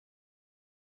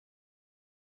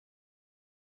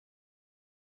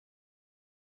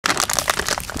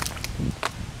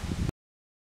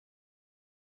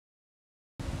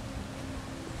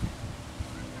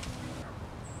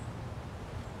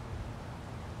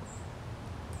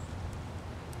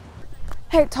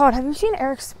Hey, Todd, have you seen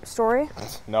Eric's story?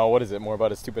 No, what is it? More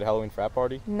about his stupid Halloween frat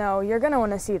party? No, you're gonna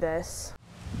want to see this.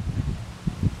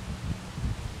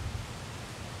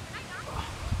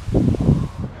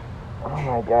 Oh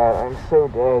my god, I'm so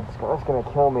dead. Scar's gonna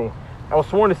kill me. I was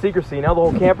sworn to secrecy, now the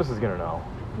whole campus is gonna know.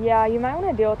 Yeah, you might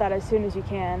want to deal with that as soon as you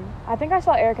can. I think I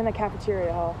saw Eric in the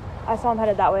cafeteria hall. I saw him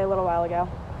headed that way a little while ago.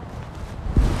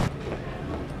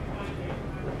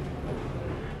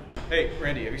 Hey,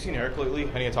 Randy, have you seen Eric lately?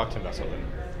 I need to talk to him about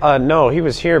something. No, he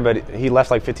was here, but he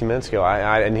left like 15 minutes ago,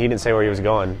 and he didn't say where he was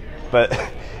going. But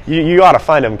you ought to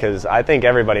find him, because I think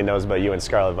everybody knows about you and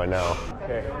Scarlett by now.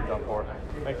 Okay, I'm done for.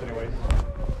 Thanks anyways.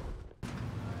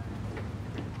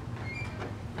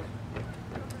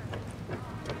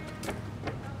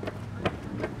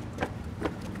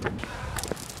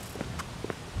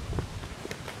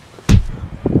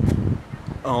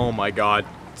 Oh my god.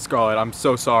 Scarlett, I'm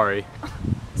so sorry.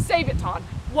 Save it, Todd.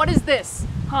 What is this?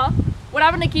 Huh? What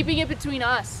happened to keeping it between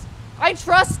us? I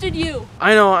trusted you!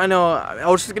 I know. I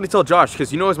was just gonna tell Josh,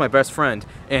 because you know he's my best friend,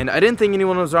 and I didn't think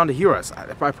anyone was around to hear us.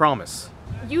 I promise.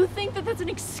 You think that that's an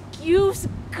excuse?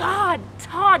 God,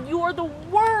 Todd, you are the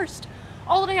worst!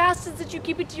 All that I asked is that you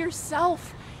keep it to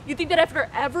yourself. You think that after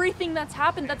everything that's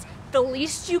happened, that's the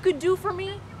least you could do for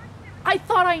me? I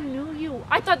thought I knew you.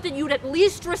 I thought that you'd at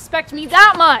least respect me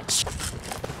that much!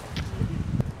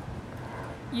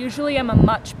 Usually I'm a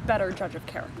much better judge of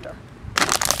character.